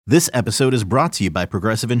This episode is brought to you by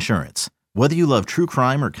Progressive Insurance. Whether you love true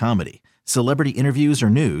crime or comedy, celebrity interviews or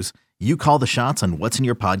news, you call the shots on what's in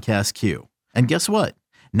your podcast queue. And guess what?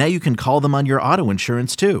 Now you can call them on your auto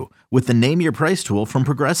insurance too with the Name Your Price tool from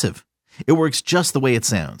Progressive. It works just the way it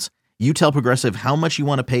sounds. You tell Progressive how much you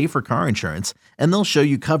want to pay for car insurance, and they'll show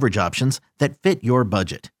you coverage options that fit your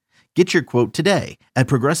budget. Get your quote today at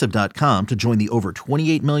Progressive.com to join the over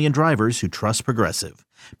 28 million drivers who trust Progressive.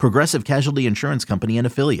 Progressive Casualty Insurance Company and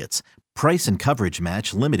Affiliates. Price and coverage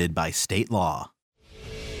match limited by state law.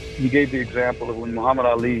 You gave the example of when Muhammad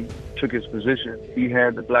Ali took his position, he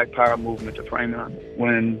had the Black Power movement to frame him.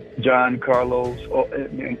 When John Carlos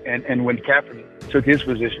and when Kaepernick took his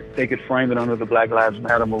position, they could frame it under the Black Lives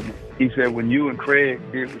Matter movement. He said when you and Craig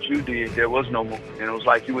did what you did, there was no movement. And it was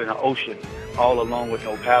like you were in an ocean all alone with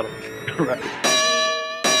no paddle. Right.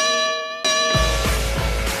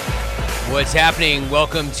 What's happening?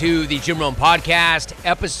 Welcome to the Jim Rome Podcast,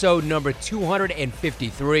 episode number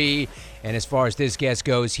 253. And as far as this guest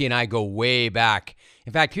goes, he and I go way back.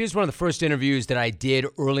 In fact, here's one of the first interviews that I did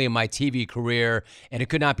early in my TV career, and it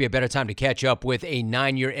could not be a better time to catch up with a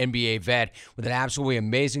 9-year NBA vet with an absolutely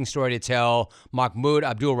amazing story to tell, Mahmoud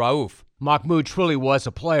Abdul-Rauf. Mahmoud truly was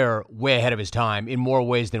a player way ahead of his time in more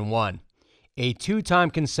ways than one. A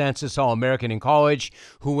 2-time consensus All-American in college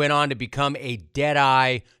who went on to become a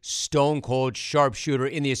dead-eye, stone-cold sharpshooter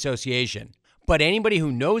in the association. But anybody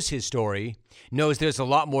who knows his story knows there's a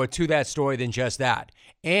lot more to that story than just that.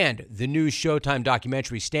 And the new Showtime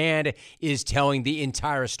documentary Stand is telling the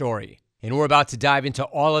entire story. And we're about to dive into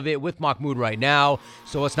all of it with Mahmoud right now,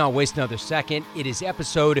 so let's not waste another second. It is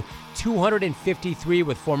episode 253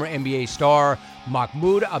 with former NBA star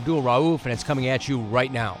Mahmoud Abdul-Rauf, and it's coming at you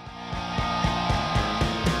right now.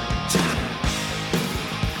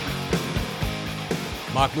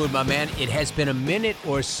 Mahmoud, my man, it has been a minute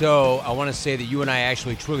or so. I want to say that you and I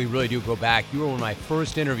actually truly, really do go back. You were one of my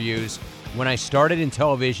first interviews when I started in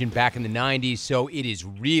television back in the 90s, so it is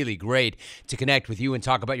really great to connect with you and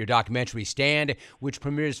talk about your documentary Stand, which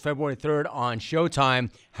premieres February 3rd on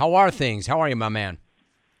Showtime. How are things? How are you, my man?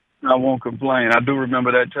 I won't complain. I do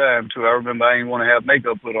remember that time, too. I remember I didn't want to have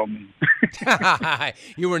makeup put on me.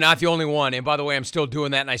 You were not the only one. And by the way, I'm still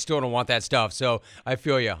doing that, and I still don't want that stuff. So I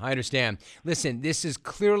feel you. I understand. Listen, this is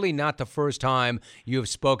clearly not the first time you have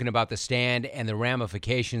spoken about the Stand and the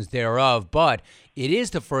ramifications thereof, but it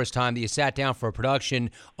is the first time that you sat down for a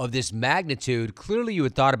production of this magnitude. Clearly, you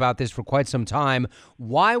had thought about this for quite some time.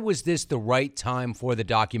 Why was this the right time for the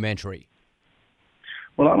documentary?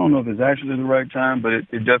 Well, I don't know if it's actually the right time, but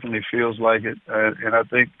it definitely feels like it. And I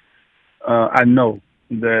think I know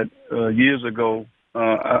that years ago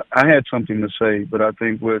I had something to say, but I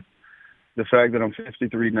think with the fact that I'm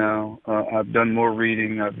 53 now, I've done more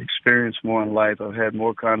reading, I've experienced more in life, I've had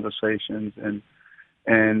more conversations, and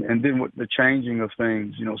then with the changing of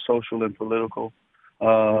things, you know, social and political,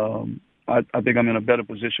 I think I'm in a better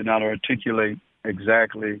position now to articulate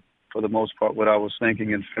exactly, for the most part, what I was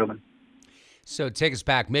thinking and feeling. So take us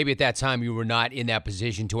back. Maybe at that time you were not in that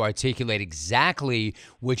position to articulate exactly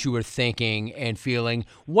what you were thinking and feeling.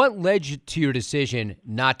 What led you to your decision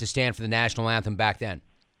not to stand for the national anthem back then?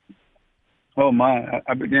 Oh, my.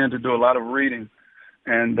 I began to do a lot of reading.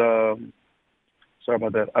 And sorry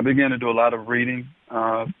about that. I began to do a lot of reading,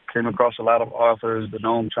 came across a lot of authors, the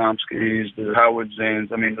Noam Chomsky's, the Howard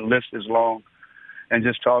Zinns. I mean, the list is long. And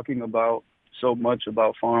just talking about so much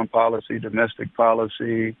about foreign policy, domestic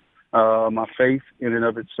policy, my faith in and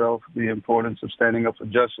of itself, the importance of standing up for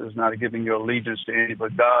justice, not giving your allegiance to any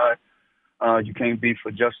but God. You can't be for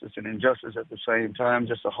justice and injustice at the same time,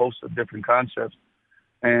 just a host of different concepts.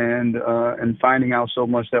 And finding out so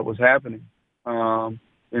much that was happening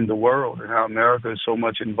in the world and how America is so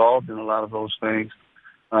much involved in a lot of those things,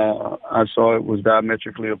 I saw it was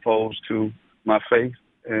diametrically opposed to my faith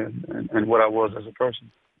and what I was as a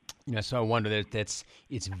person. Yeah, so I wonder it's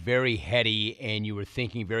very heady, and you were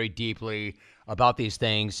thinking very deeply about these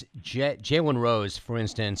things. Jalen Rose, for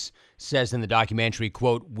instance, says in the documentary,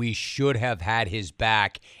 quote, "We should have had his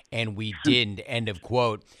back, and we didn't," end of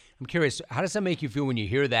quote. I'm curious, how does that make you feel when you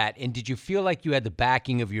hear that? And did you feel like you had the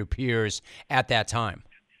backing of your peers at that time?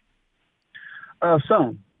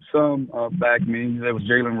 Some backed me. There was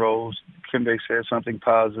Jalen Rose. Kimbe said something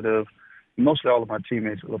positive. Mostly all of my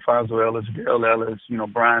teammates, LaFonso Ellis, Dale Ellis,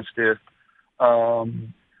 Brian Stiff.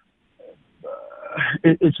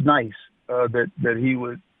 It's nice that he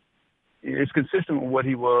would. It's consistent with what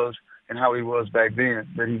he was and how he was back then,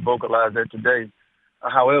 that he vocalized that today.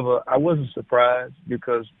 However, I wasn't surprised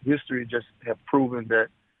because history just have proven that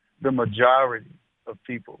the majority of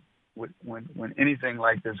people, when anything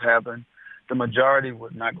like this happens, the majority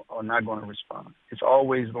are not going to respond. It's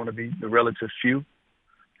always going to be the relative few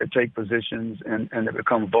that take positions and that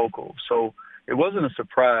become vocal. So it wasn't a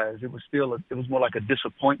surprise. It was more like a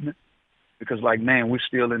disappointment because, like, man, we're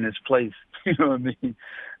still in this place, you know what I mean,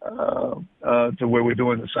 to where we're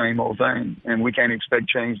doing the same old thing, and we can't expect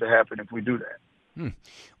change to happen if we do that.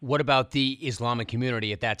 What about the Islamic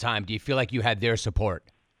community at that time? Do you feel like you had their support?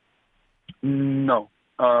 No.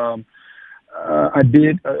 I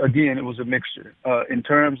did. Again, it was a mixture. In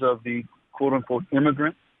terms of the quote-unquote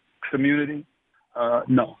immigrant community,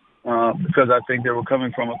 no. Because I think they were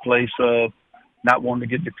coming from a place of not wanting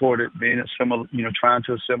to get deported, trying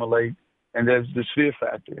to assimilate, and there's this fear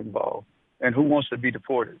factor involved. And who wants to be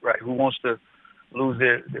deported, right? Who wants to lose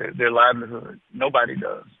their livelihood? Nobody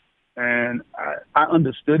does. And I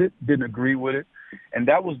understood it, didn't agree with it, and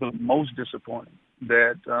that was the most disappointing.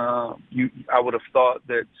 That I would have thought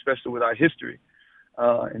that, especially with our history,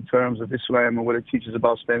 in terms of Islam and what it teaches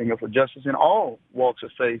about standing up for justice in all walks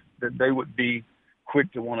of faith, that they would be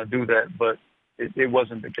quick to want to do that, but it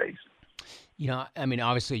wasn't the case. You know, I mean,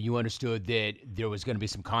 obviously you understood that there was going to be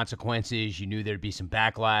some consequences. You knew there'd be some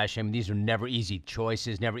backlash. I mean, these are never easy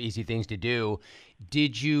choices, never easy things to do.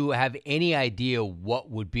 Did you have any idea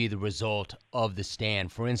what would be the result of the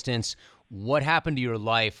stand? For instance, what happened to your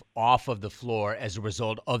life off of the floor as a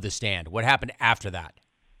result of the stand? What happened after that?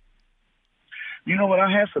 You know what?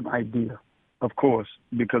 I had some idea, of course,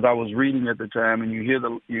 because I was reading at the time, and you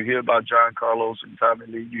hear about John Carlos and Tommy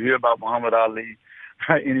Lee, you hear about Muhammad Ali,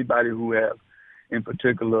 right? Anybody who have, in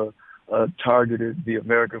particular, targeted the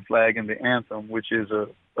American flag and the anthem, which is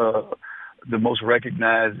the most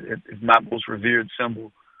recognized, if not most revered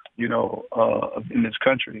symbol, in this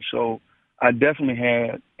country. So I definitely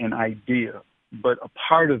had an idea, but a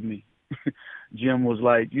part of me, Jim, was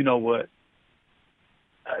like, you know what?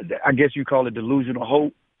 I guess you call it delusional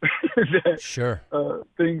hope. That, sure.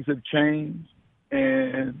 Things have changed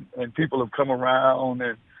and people have come around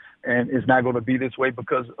and it's not going to be this way,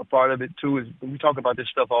 because a part of it too is we talk about this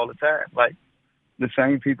stuff all the time. Like the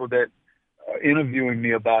same people that are interviewing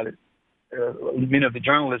me about it, many of the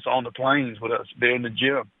journalists are on the planes with us. They're in the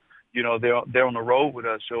gym, they're on the road with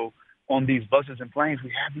us. So on these buses and planes,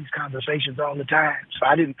 we have these conversations all the time. So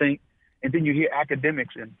I didn't think, and then you hear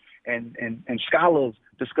academics and scholars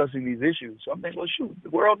discussing these issues. So I'm thinking, well, shoot,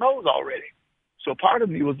 the world knows already. So part of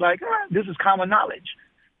me was like, this is common knowledge.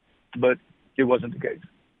 But it wasn't the case.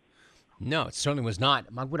 No, it certainly was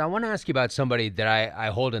not. Mahmoud, I want to ask you about somebody that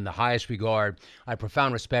I hold in the highest regard, I have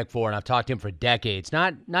profound respect for, and I've talked to him for decades.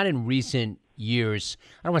 Not in recent years.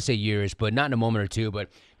 I don't want to say years, but not in a moment or two. But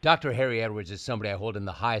Dr. Harry Edwards is somebody I hold in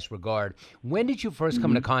the highest regard. When did you first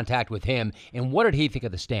come into contact with him, and what did he think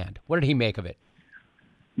of the stand? What did he make of it?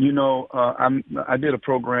 I did a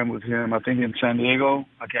program with him, I think in San Diego,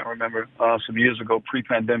 I can't remember, some years ago,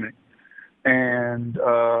 pre-pandemic. And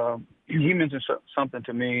he mentioned something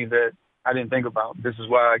to me that I didn't think about. This is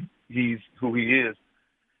why he's who he is.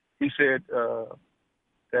 He said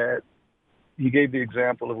that he gave the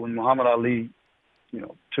example of when Muhammad Ali,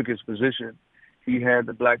 took his position, he had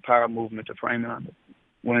the Black Power movement to frame it under.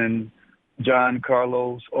 When John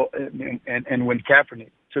Carlos and when Kaepernick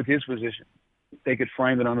took his position, they could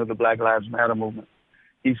frame it under the Black Lives Matter movement.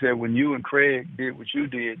 He said when you and Craig did what you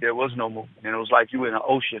did, there was no movement. And it was like you were in an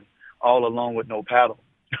ocean all alone with no paddle,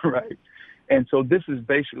 right? And so this is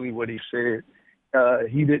basically what he said.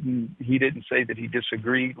 He didn't say that he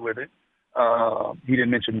disagreed with it. He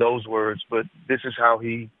didn't mention those words, but this is how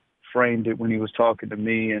he framed it when he was talking to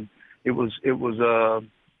me. And it was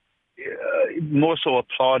more so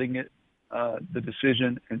applauding it, the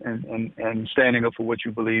decision and standing up for what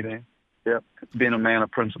you believe in. Yeah, being a man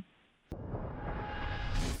of principle.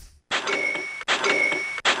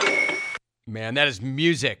 Man, that is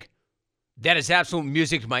music. That is absolute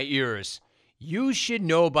music to my ears. You should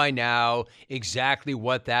know by now exactly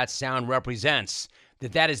what that sound represents.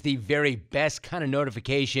 That is the very best kind of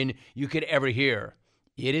notification you could ever hear.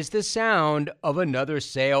 It is the sound of another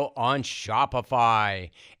sale on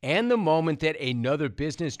Shopify and the moment that another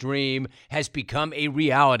business dream has become a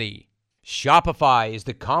reality. Shopify is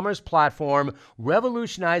the commerce platform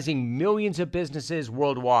revolutionizing millions of businesses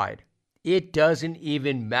worldwide. It doesn't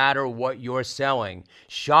even matter what you're selling.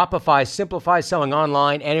 Shopify simplifies selling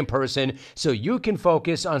online and in person so you can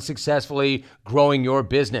focus on successfully growing your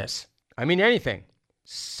business. I mean anything.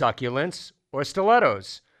 Succulents or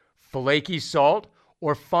stilettos, flaky salt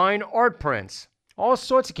or fine art prints. All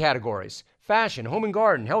sorts of categories. Fashion, home and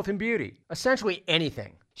garden, health and beauty. Essentially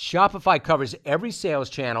anything. Shopify covers every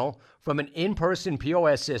sales channel, from an in-person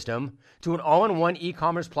POS system to an all-in-one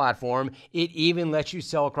e-commerce platform. It even lets you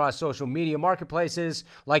sell across social media marketplaces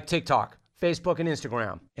like TikTok, Facebook, and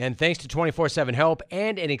Instagram. And thanks to 24/7 Help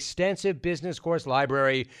and an extensive business course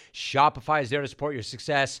library, Shopify is there to support your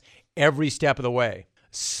success every step of the way.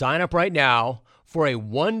 Sign up right now for a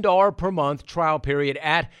 $1 per month trial period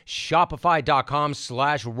at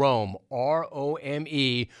shopify.com/Rome,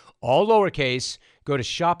 ROME, all lowercase. Go to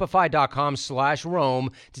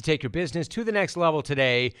shopify.com/Rome to take your business to the next level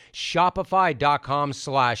today.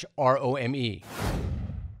 Shopify.com/ROME.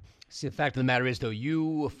 See, the fact of the matter is, though,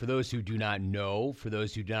 you, for those who do not know, for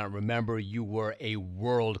those who do not remember, you were a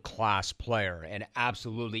world-class player, an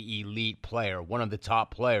absolutely elite player, one of the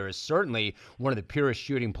top players, certainly one of the purest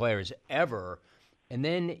shooting players ever. And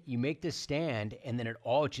then you make this stand, and then it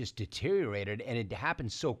all just deteriorated, and it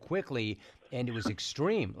happened so quickly, and it was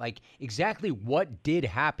extreme. Like, exactly what did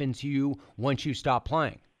happen to you once you stopped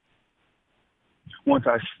playing? Once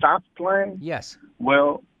I stopped playing? Yes.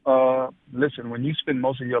 Well, listen, when you spend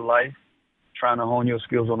most of your life trying to hone your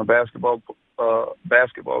skills on a basketball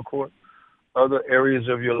court, other areas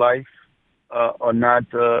of your life are not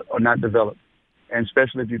developed. And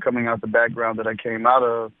especially if you're coming out the background that I came out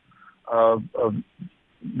of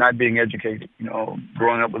not being educated,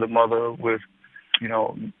 growing up with a mother with,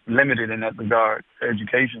 limited in that regard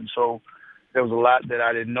education. So there was a lot that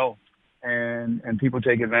I didn't know. And people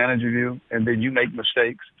take advantage of you, and then you make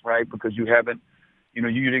mistakes, right? Because you haven't, you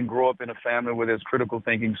didn't grow up in a family where there's critical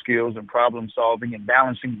thinking skills and problem solving and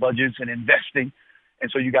balancing budgets and investing. And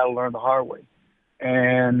so you got to learn the hard way.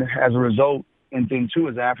 And as a result, and then too,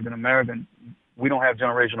 as African American, we don't have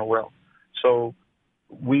generational wealth. So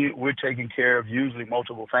we're taking care of usually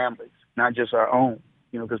multiple families, not just our own,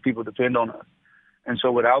 because people depend on us. And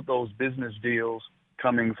so without those business deals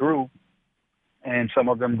coming through, and some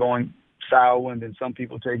of them going sour, and then some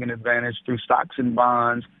people taking advantage through stocks and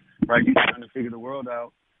bonds, right? You're trying to figure the world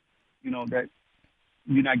out, that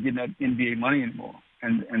you're not getting that NBA money anymore,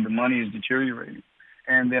 and the money is deteriorating.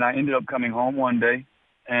 And then I ended up coming home one day,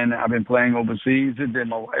 and I've been playing overseas, and then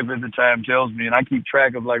my wife at the time tells me, and I keep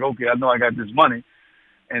track of like, okay, I know I got this money.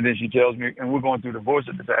 And then she tells me, and we're going through divorce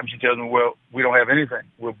at the time, she tells me, well, we don't have anything.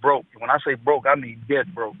 We're broke. When I say broke, I mean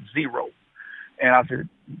dead broke, zero. And I said,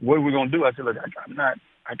 what are we going to do? I said, look,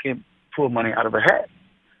 I can't pull money out of a hat.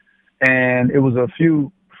 And it was a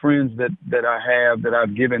few friends that I have that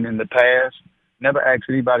I've given in the past, never asked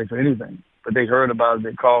anybody for anything, but they heard about it,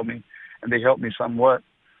 they called me, and they helped me somewhat.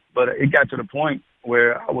 But it got to the point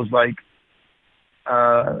where I was like,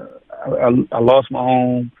 I lost my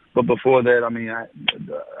home. But before that,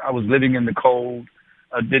 I was living in the cold.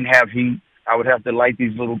 I didn't have heat. I would have to light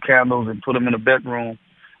these little candles and put them in the bedroom.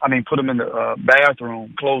 Put them in the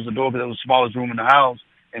bathroom, close the door because it was the smallest room in the house,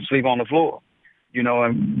 and sleep on the floor.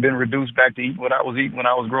 And been reduced back to eat what I was eating when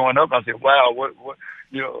I was growing up. I said, wow, what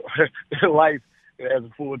life has a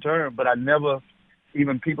full term. But I never,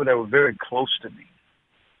 even people that were very close to me,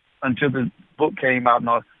 until the book came out,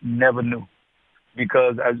 I never knew.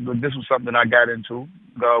 Because this was something I got into.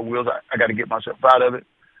 God wills, I got to get myself out of it.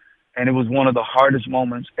 And it was one of the hardest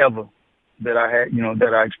moments ever that I had,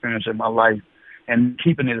 that I experienced in my life. And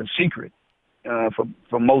keeping it a secret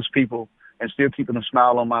for most people, and still keeping a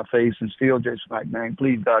smile on my face, and still just like, man,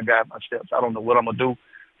 please God guide my steps. I don't know what I'm gonna do,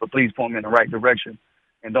 but please point me in the right direction,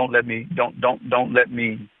 and don't let me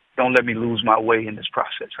lose my way in this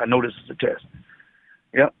process. I know this is a test.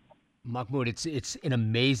 Yep. Mahmoud, it's an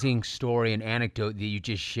amazing story and anecdote that you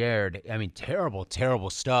just shared. Terrible, terrible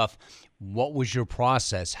stuff. What was your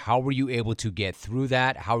process? How were you able to get through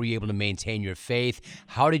that? How were you able to maintain your faith?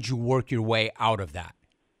 How did you work your way out of that?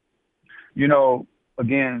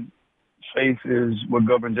 Again, faith is what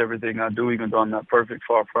governs everything I do, even though I'm not perfect,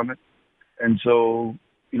 far from it. And so,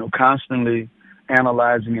 constantly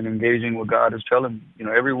analyzing and engaging what God is telling me.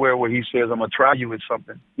 Everywhere where he says, I'm going to try you with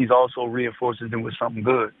something, he's also reinforces it with something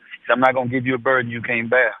good. I'm not going to give you a burden you can't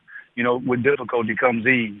bear. With difficulty comes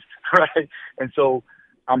ease, right? And so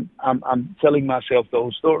I'm telling myself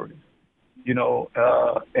those stories,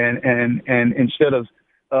 and instead of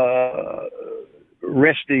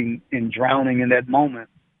resting and drowning in that moment,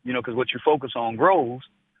 because what you focus on grows.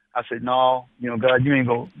 I said, no, God, you ain't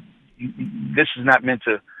this is not meant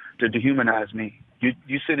to dehumanize me.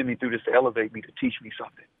 You sending me through this to elevate me, to teach me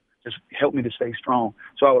something. Just help me to stay strong.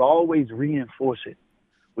 So I would always reinforce it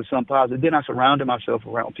with some positive. Then I surrounded myself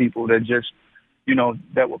around people that just,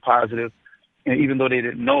 that were positive, and even though they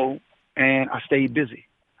didn't know, and I stayed busy.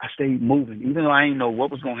 I stayed moving, even though I didn't know what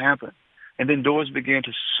was going to happen. And then doors began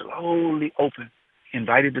to slowly open,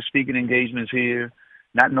 invited to speaking engagements here,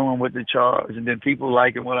 not knowing what to charge, and then people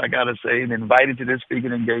liking what I got to say, and invited to this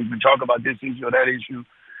speaking engagement, talk about this issue or that issue.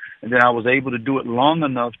 And then I was able to do it long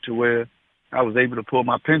enough to where I was able to pull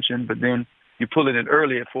my pension, but then you pull it in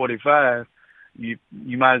early at 45, you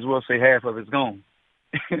might as well say half of it's gone.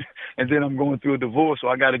 And then I'm going through a divorce, so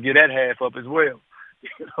I got to get that half up as well.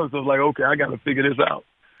 So it's like, okay, I got to figure this out.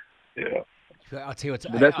 Yeah. I'll tell you what.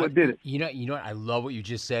 But that's what did it. You know what? I love what you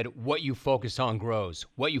just said. What you focus on grows.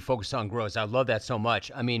 What you focus on grows. I love that so much.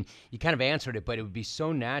 I mean, you kind of answered it, but it would be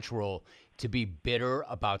so natural to be bitter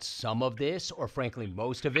about some of this, or frankly,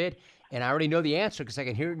 most of it. And I already know the answer because I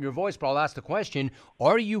can hear it in your voice, but I'll ask the question: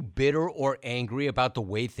 are you bitter or angry about the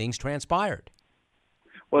way things transpired?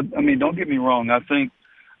 Well, I mean, don't get me wrong. I think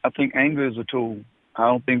anger is a tool. I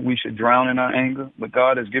don't think we should drown in our anger, but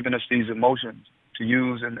God has given us these emotions to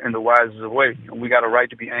use in the wisest of ways. We got a right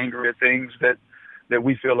to be angry at things that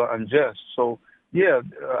we feel are unjust. So, yeah,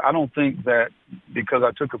 I don't think that because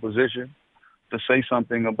I took a position to say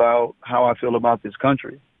something about how I feel about this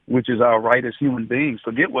country, which is our right as human beings.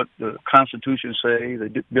 Forget what the Constitution say,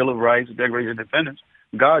 the Bill of Rights, the Declaration of Independence.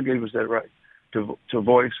 God gave us that right to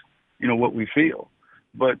voice, what we feel.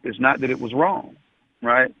 But it's not that it was wrong,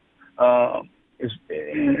 right?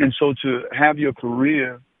 And so to have your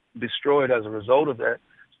career destroyed as a result of that,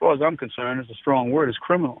 as far as I'm concerned, it's a strong word, it's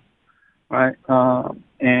criminal, right?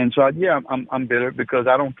 And so, I'm bitter because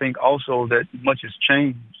I don't think also that much has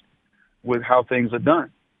changed with how things are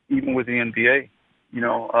done, even with the NBA.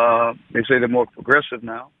 They say they're more progressive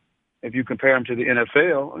now. If you compare them to the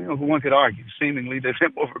NFL, one could argue seemingly they're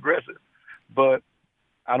more progressive. But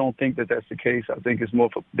I don't think that that's the case. I think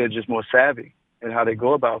they're just more savvy in how they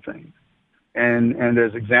go about things. And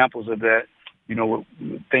there's examples of that, with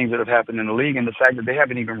things that have happened in the league, and the fact that they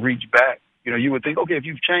haven't even reached back. You would think, okay, if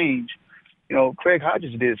you've changed, Craig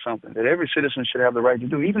Hodges did something that every citizen should have the right to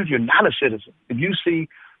do, even if you're not a citizen. If you see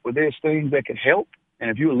where there's things that can help, and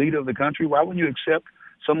if you're a leader of the country, why wouldn't you accept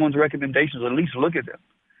someone's recommendations or at least look at them?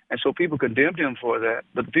 And so people condemned him for that.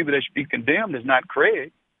 But the people that should be condemned is not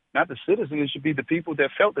Craig, not the citizen. It should be the people that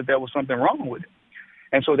felt that there was something wrong with it.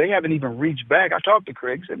 And so they haven't even reached back. I talked to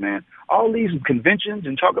Craig, said, man, all these conventions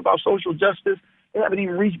and talk about social justice, they haven't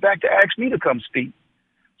even reached back to ask me to come speak.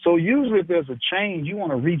 So usually if there's a change, you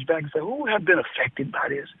want to reach back and say, who have been affected by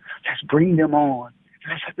this? Let's bring them on.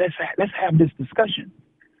 Let's have this discussion.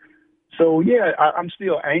 So, yeah, I'm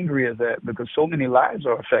still angry at that because so many lives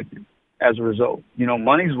are affected as a result.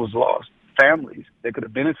 Monies was lost. Families that could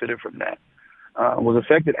have benefited from that was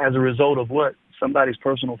affected as a result of what? Somebody's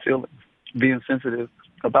personal feelings, being sensitive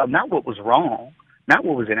about not what was wrong, not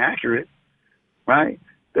what was inaccurate, right?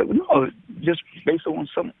 No, just based on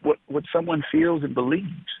what someone feels and believes.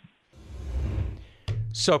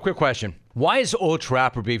 So, quick question. Why is Old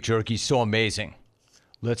Trapper beef jerky so amazing?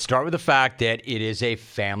 Let's start with the fact that it is a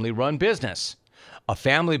family-run business. A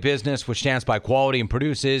family business which stands by quality and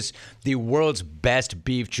produces the world's best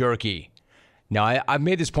beef jerky. Now, I've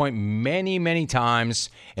made this point many, many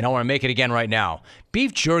times, and I want to make it again right now.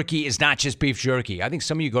 Beef jerky is not just beef jerky. I think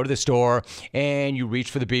some of you go to the store and you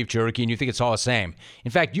reach for the beef jerky and you think it's all the same.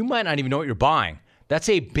 In fact, you might not even know what you're buying. That's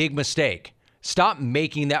a big mistake. Stop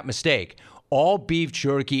making that mistake. All beef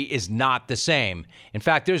jerky is not the same. In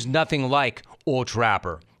fact, there's nothing like Old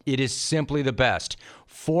Trapper. It is simply the best.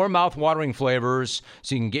 4 mouth-watering flavors,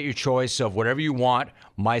 so you can get your choice of whatever you want.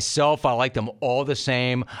 Myself, I like them all the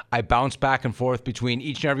same. I bounce back and forth between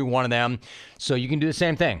each and every one of them, so you can do the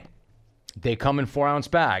same thing. They come in 4-ounce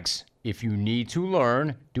bags. If you need to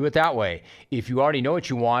learn, do it that way. If you already know what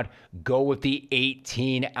you want, go with the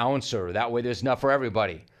 18-ouncer. That way there's enough for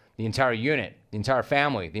everybody, the entire unit, the entire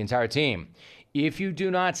family, the entire team. If you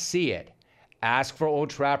do not see it, ask for Old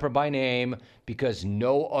Trapper by name because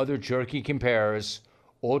no other jerky compares.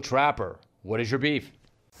 Old Trapper, what is your beef?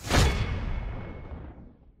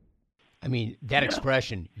 I mean, that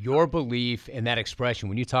expression, your belief in that expression,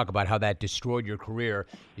 when you talk about how that destroyed your career,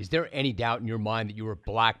 is there any doubt in your mind that you were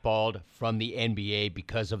blackballed from the NBA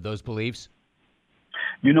because of those beliefs?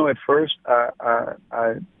 At first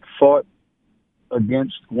I fought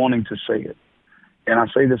against wanting to say it. And I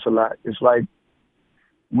say this a lot. It's like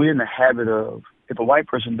we're in the habit of, if a white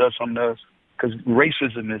person does something to us, because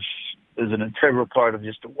racism is an integral part of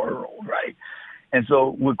just the world, right? And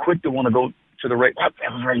so we're quick to want to go to the race.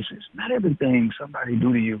 That was racist. Not everything somebody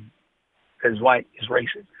do to you as white is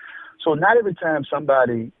racist. So not every time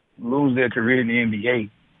somebody lose their career in the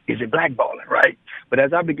NBA is it blackballing, right? But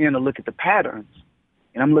as I began to look at the patterns,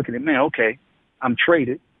 and I'm looking at, man, okay, I'm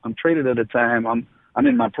traded at a time. I'm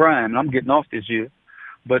in my prime, and I'm getting off this year.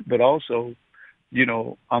 But also,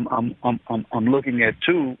 I'm looking at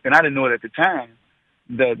too, and I didn't know it at the time,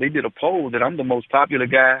 that they did a poll that I'm the most popular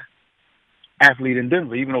athlete in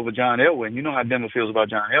Denver, even over John Elway. You know how Denver feels about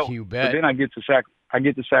John Elway. You bet. But then I get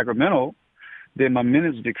to Sacramento, then my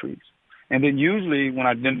minutes decrease. And then usually when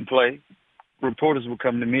I didn't play, reporters would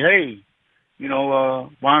come to me, hey, why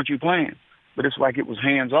aren't you playing? But it's like it was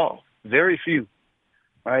hands off. Very few,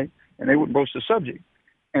 right? And they would broach the subject.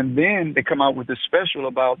 And then they come out with this special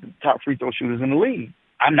about the top free throw shooters in the league.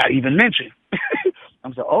 I'm not even mentioned.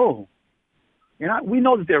 I'm saying, we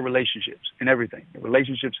know that there are relationships in everything,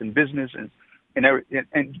 relationships in business and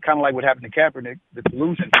kind of like what happened to Kaepernick, the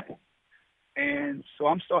collusion thing. And so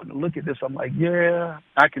I'm starting to look at this. I'm like, yeah,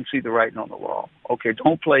 I can see the writing on the wall. Okay,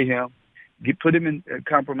 don't play him. Put him in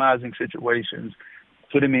compromising situations.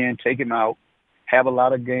 Put him in, take him out. Have a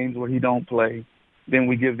lot of games where he don't play. Then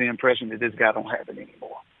we give the impression that this guy don't have it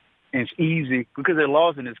anymore. And it's easy because there are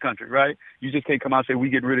laws in this country, right? You just can't come out and say, we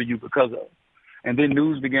get rid of you because of. And then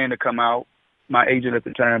news began to come out. My agent at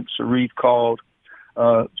the time, Sharif, called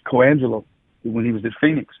Coangelo when he was at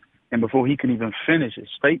Phoenix. And before he could even finish his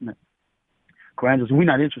statement, Coangelo said, we're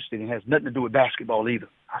not interested. It has nothing to do with basketball either.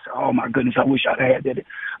 I said, oh, my goodness, I wish I had that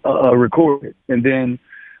recorded. And then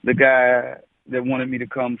the guy that wanted me to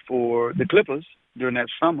come for the Clippers during that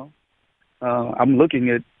summer, I'm looking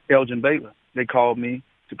at Elgin Baylor. They called me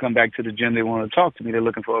to come back to the gym. They want to talk to me. They're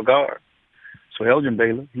looking for a guard. So Elgin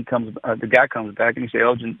Baylor, the guy comes back and he said,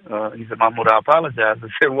 Elgin, he said, Mahmoud, I apologize. I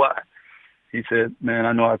said, why? He said, man,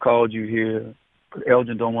 I know I called you here, but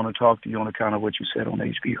Elgin don't want to talk to you on account of what you said on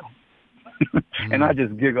HBO. And I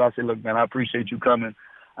just giggled. I said, look, man, I appreciate you coming.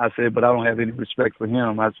 I said, but I don't have any respect for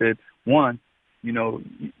him. I said, one,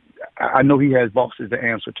 I know he has bosses to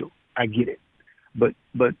answer to. I get it. But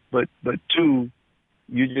two,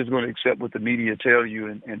 you're just going to accept what the media tell you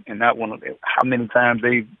and not want to, how many times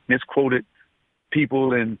they've misquoted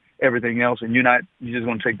people and everything else, and you're just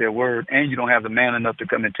going to take their word, and you don't have the man enough to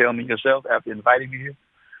come and tell me yourself after inviting me here.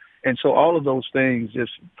 And so all of those things,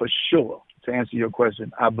 just for sure, to answer your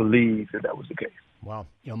question, I believe that was the case. Well,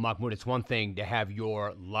 Mahmoud, it's one thing to have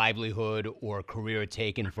your livelihood or career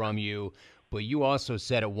taken from you, but you also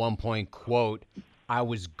said at one point, quote, I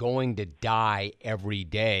was going to die every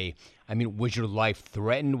day. I mean, was your life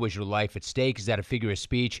threatened? Was your life at stake? Is that a figure of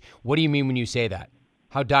speech? What do you mean when you say that?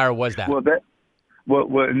 How dire was that?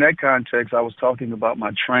 Well, in that context, I was talking about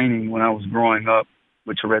my training when I was growing up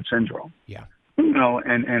with Tourette syndrome. Yeah.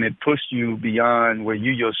 And it pushed you beyond where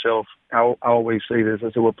you yourself, I always say this,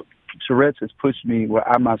 I said, well, Tourette's has pushed me where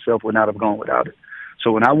I myself would not have gone without it.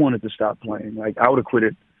 So when I wanted to stop playing, like I would have quit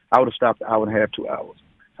it, I would have stopped an hour and a half, 2 hours.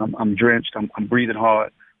 I'm drenched, I'm breathing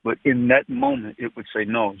hard. But in that moment, it would say,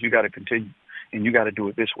 no, you got to continue, and you got to do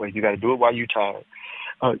it this way. You got to do it while you're tired.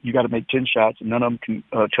 You got to make 10 shots, and none of them can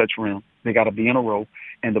touch rim. They got to be in a row,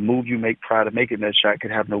 and the move you make prior to making that shot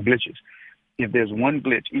could have no glitches. If there's one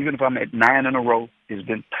glitch, even if I'm at 9 in a row, it's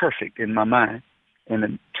been perfect in my mind, and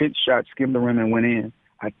the 10th shot skimmed the rim and went in,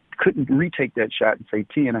 I couldn't retake that shot and say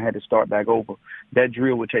 10. I had to start back over. That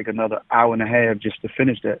drill would take another hour and a half just to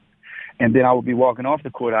finish that. And then I would be walking off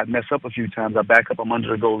the court. I'd mess up a few times. I'd back up. I'm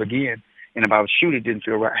under the goal again. And if I would shoot, it didn't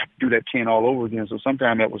feel right. I had to do that 10 all over again. So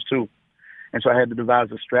sometimes that was 2. And so I had to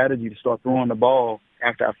devise a strategy to start throwing the ball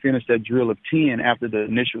after I finished that drill of 10 after the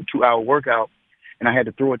initial 2-hour workout. And I had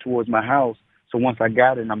to throw it towards my house. So once I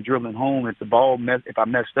got it and I'm drilling home, if I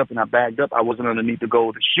messed up and I bagged up, I wasn't underneath the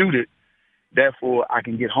goal to shoot it. Therefore, I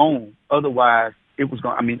can get home. Otherwise, it was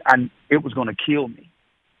going to kill me.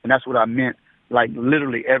 And that's what I meant. Like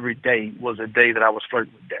literally every day was a day that I was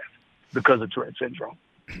flirting with death because of Tourette syndrome.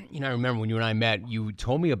 I remember when you and I met, you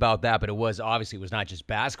told me about that, but it was not just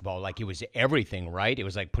basketball. Like it was everything, right? It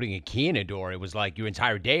was like putting a key in a door. It was like your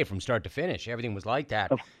entire day from start to finish. Everything was like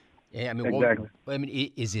that. Exactly.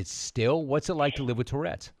 Is it still? What's it like to live with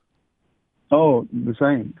Tourette's? Oh, the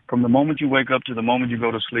same. From the moment you wake up to the moment you go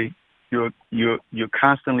to sleep, you're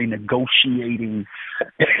constantly negotiating,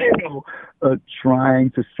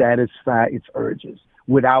 trying to satisfy its urges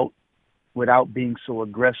without being so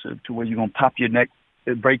aggressive to where you're gonna pop your neck,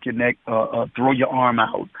 break your neck, throw your arm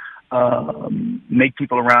out, make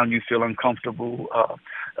people around you feel uncomfortable,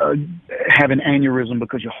 have an aneurysm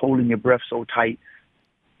because you're holding your breath so tight.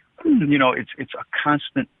 It's a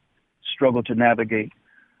constant struggle to navigate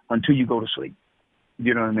until you go to sleep.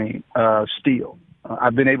 You know what I mean? Still.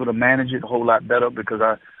 I've been able to manage it a whole lot better because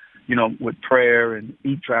with prayer and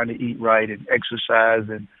trying to eat right and exercise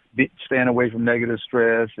and staying away from negative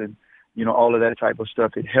stress and, all of that type of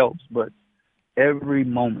stuff, it helps. But every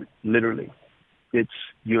moment, literally, it's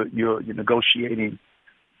you're negotiating,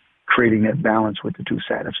 creating that balance with the two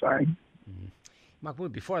satisfying. Mm-hmm.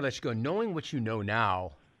 Mahmoud, before I let you go, knowing what you know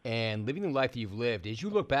now and living the life that you've lived, as you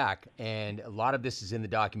look back, and a lot of this is in the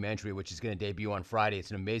documentary, which is going to debut on Friday. It's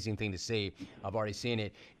an amazing thing to see. I've already seen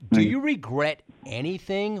it. Do you regret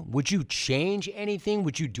anything? Would you change anything?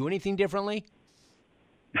 Would you do anything differently?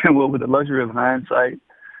 Well, with the luxury of hindsight,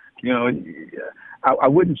 I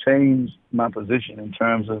wouldn't change my position in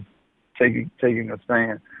terms of taking a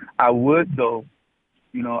stand. I would, though,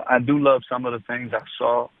 I do love some of the things I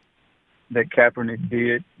saw that Kaepernick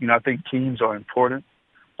did. I think teams are important,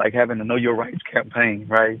 like having a Know Your Rights campaign,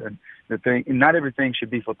 right? And not everything should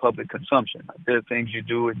be for public consumption. Like, there are things you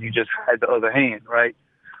do and you just hide the other hand, right?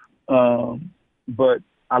 But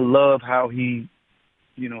I love how he,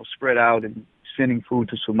 spread out and sending food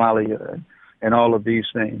to Somalia and all of these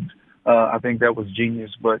things. I think that was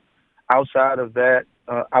genius. But outside of that,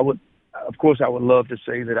 I would love to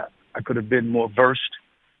say that I could have been more versed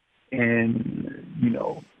in,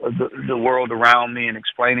 the world around me and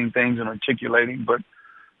explaining things and articulating. But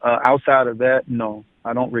outside of that, no,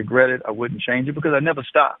 I don't regret it. I wouldn't change it because I never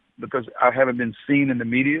stopped, because I haven't been seen in the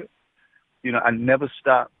media. I never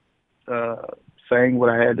stopped saying what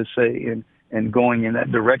I had to say and going in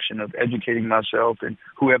that direction of educating myself and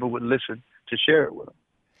whoever would listen to share it with them.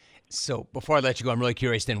 So before I let you go, I'm really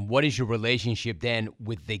curious then, what is your relationship then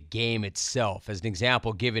with the game itself? As an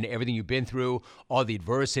example, given everything you've been through, all the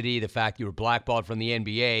adversity, the fact you were blackballed from the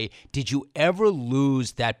NBA, did you ever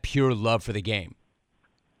lose that pure love for the game?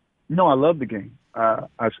 No, I love the game. I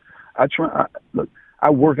try. Look, I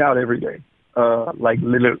work out every day.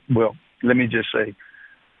 Let me just say,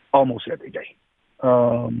 almost every day.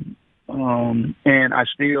 And I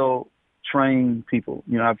still train people.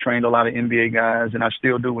 I've trained a lot of NBA guys, and I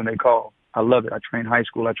still do when they call. I love it. I train high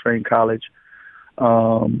school. I train college. I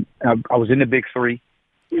was in the Big Three.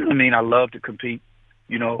 I love to compete,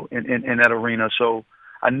 in that arena. So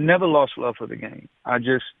I never lost love for the game. I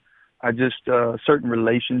just certain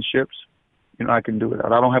relationships, I can do it. I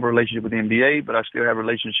don't have a relationship with the NBA, but I still have a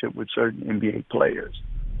relationship with certain NBA players.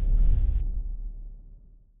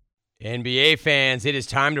 NBA fans, it is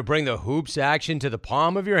time to bring the hoops action to the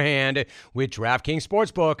palm of your hand with DraftKings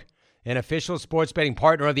Sportsbook, an official sports betting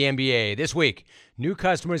partner of the NBA. This week, new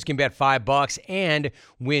customers can bet $5 and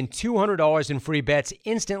win $200 in free bets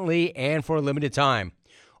instantly and for a limited time.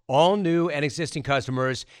 All new and existing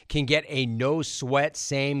customers can get a no-sweat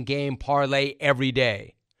same-game parlay every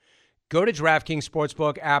day. Go to DraftKings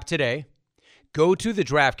Sportsbook app today. Go to the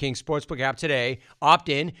DraftKings Sportsbook app today, opt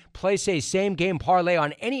in, place a same-game parlay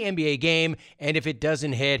on any NBA game, and if it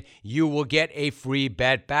doesn't hit, you will get a free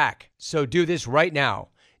bet back. So do this right now.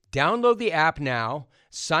 Download the app now.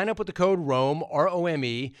 Sign up with the code ROME,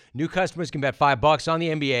 R-O-M-E. New customers can bet $5 on the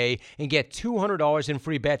NBA and get $200 in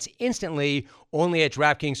free bets instantly only at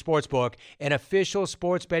DraftKings Sportsbook, an official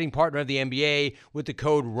sports betting partner of the NBA with the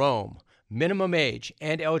code ROME. Minimum age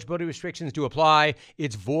and eligibility restrictions do apply.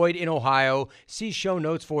 It's void in Ohio. See show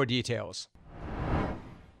notes for details.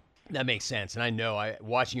 That makes sense. And I know,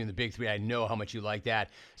 watching you in the Big Three, I know how much you like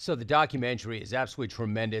that. So the documentary is absolutely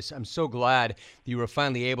tremendous. I'm so glad that you were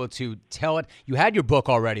finally able to tell it. You had your book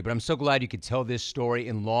already, but I'm so glad you could tell this story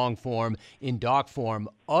in long form, in doc form.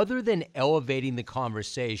 Other than elevating the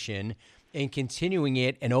conversation and continuing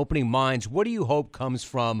it and opening minds, what do you hope comes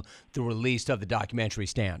from the release of the documentary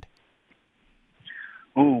Stand?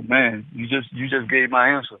 Oh man, you just gave my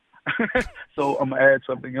answer. So I'm gonna add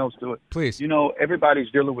something else to it. Please.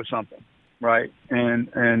 Everybody's dealing with something, right?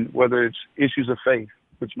 And whether it's issues of faith,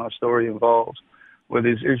 which my story involves, whether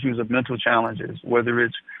it's issues of mental challenges, whether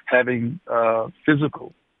it's having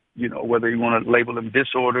physical, whether you want to label them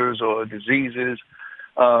disorders or diseases,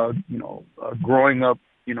 growing up,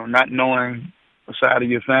 not knowing the side of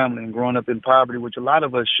your family and growing up in poverty, which a lot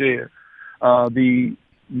of us share,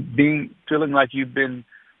 feeling like you've been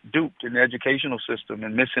duped in the educational system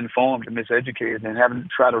and misinformed and miseducated, and having to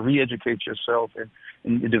try to re-educate yourself and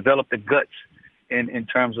you develop the guts in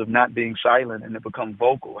terms of not being silent and to become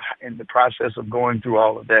vocal in the process of going through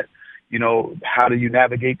all of that. How do you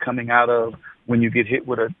navigate coming out of when you get hit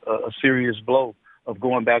with a serious blow of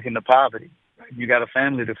going back into poverty? Right? You got a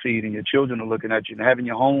family to feed and your children are looking at you and having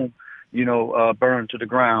your home, burned to the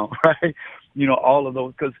ground, right? All of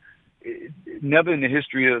those, because never in the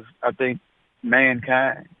history of, I think,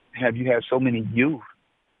 mankind have you had so many youth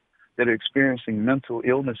that are experiencing mental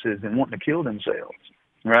illnesses and wanting to kill themselves,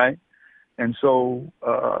 right? And so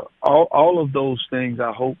all of those things,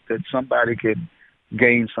 I hope that somebody could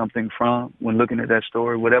gain something from when looking at that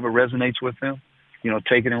story, whatever resonates with them,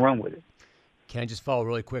 take it and run with it. Can I just follow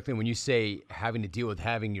really quickly? When you say having to deal with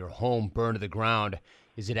having your home burned to the ground,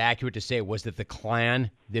 is it accurate to say, was it the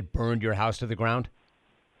Klan that burned your house to the ground?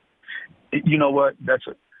 You know what?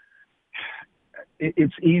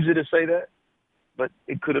 It's easy to say that, but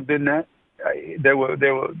it could have been that. There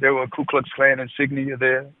were Ku Klux Klan insignia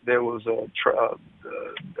there. There was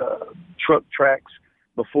truck tracks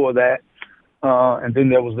before that, and then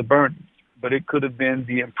there was the burning. but it could have been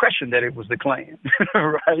the impression that it was the Klan,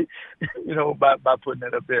 right? By putting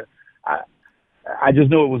it up there. I just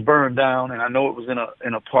know it was burned down, and I know it was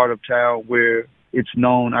in a part of town where it's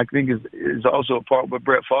known. I think is also a part where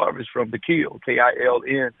Brett Favre is from, the Kill,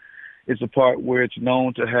 Kiln. It's a part where it's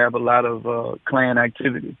known to have a lot of Klan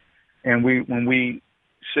activity. And when we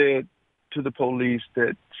said to the police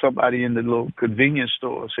that somebody in the little convenience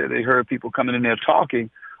store said they heard people coming in there talking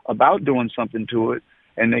about doing something to it,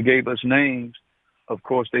 and they gave us names, of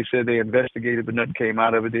course they said they investigated, but nothing came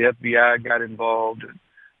out of it. The FBI got involved,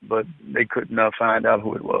 but they couldn't find out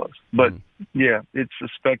who it was. But yeah, it's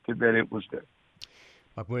suspected that it was there.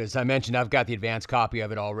 As I mentioned, I've got the advanced copy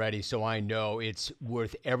of it already, so I know it's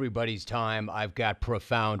worth everybody's time. I've got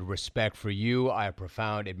profound respect for you. I have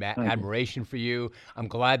profound admiration for you. I'm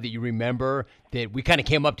glad that you remember that we kind of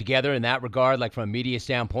came up together in that regard, like from a media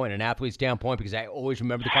standpoint, an athlete standpoint, because I always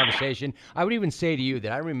remember the conversation. I would even say to you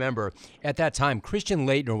that I remember at that time, Christian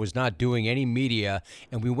Laettner was not doing any media,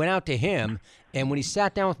 and we went out to him. And when he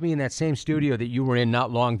sat down with me in that same studio that you were in not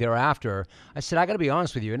long thereafter, I said, I got to be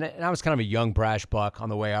honest with you. And I was kind of a young brash buck on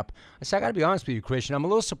the way up. I said, I got to be honest with you, Christian. I'm a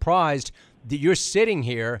little surprised that you're sitting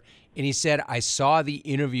here. And he said, I saw the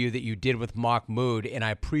interview that you did with Mahmoud, and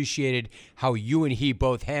I appreciated how you and he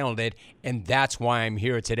both handled it. And that's why I'm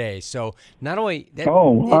here today. So not only that,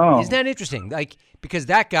 isn't that interesting? Like, because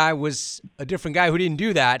that guy was a different guy who didn't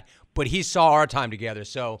do that, but he saw our time together.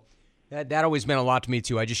 So that always meant a lot to me,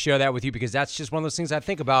 too. I just share that with you because that's just one of those things I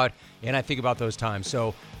think about, and I think about those times.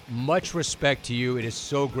 So much respect to you. It is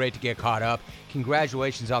so great to get caught up.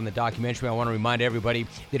 Congratulations on the documentary. I want to remind everybody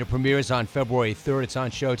that it premieres on February 3rd. It's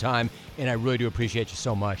on Showtime, and I really do appreciate you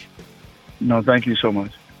so much. No, thank you so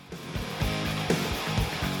much.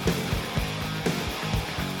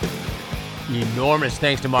 Enormous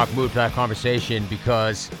thanks to Mahmoud for that conversation,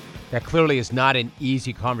 because that clearly is not an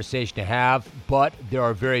easy conversation to have, but there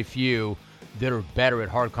are very few that are better at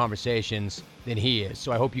hard conversations than he is.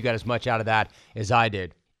 So I hope you got as much out of that as I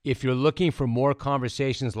did. If you're looking for more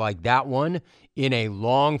conversations like that one in a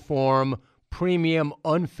long-form, premium,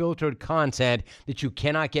 unfiltered content that you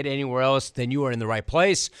cannot get anywhere else, then you are in the right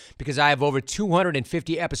place, because I have over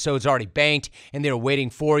 250 episodes already banked, and they're waiting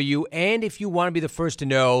for you. And if you want to be the first to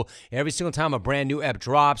know every single time a brand new ep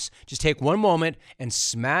drops, just take one moment and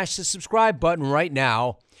smash the subscribe button right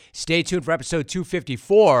now. Stay tuned for episode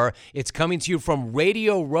 254. It's coming to you from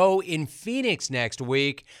Radio Row in Phoenix next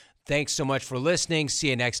week. Thanks so much for listening. See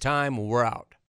you next time. We're out.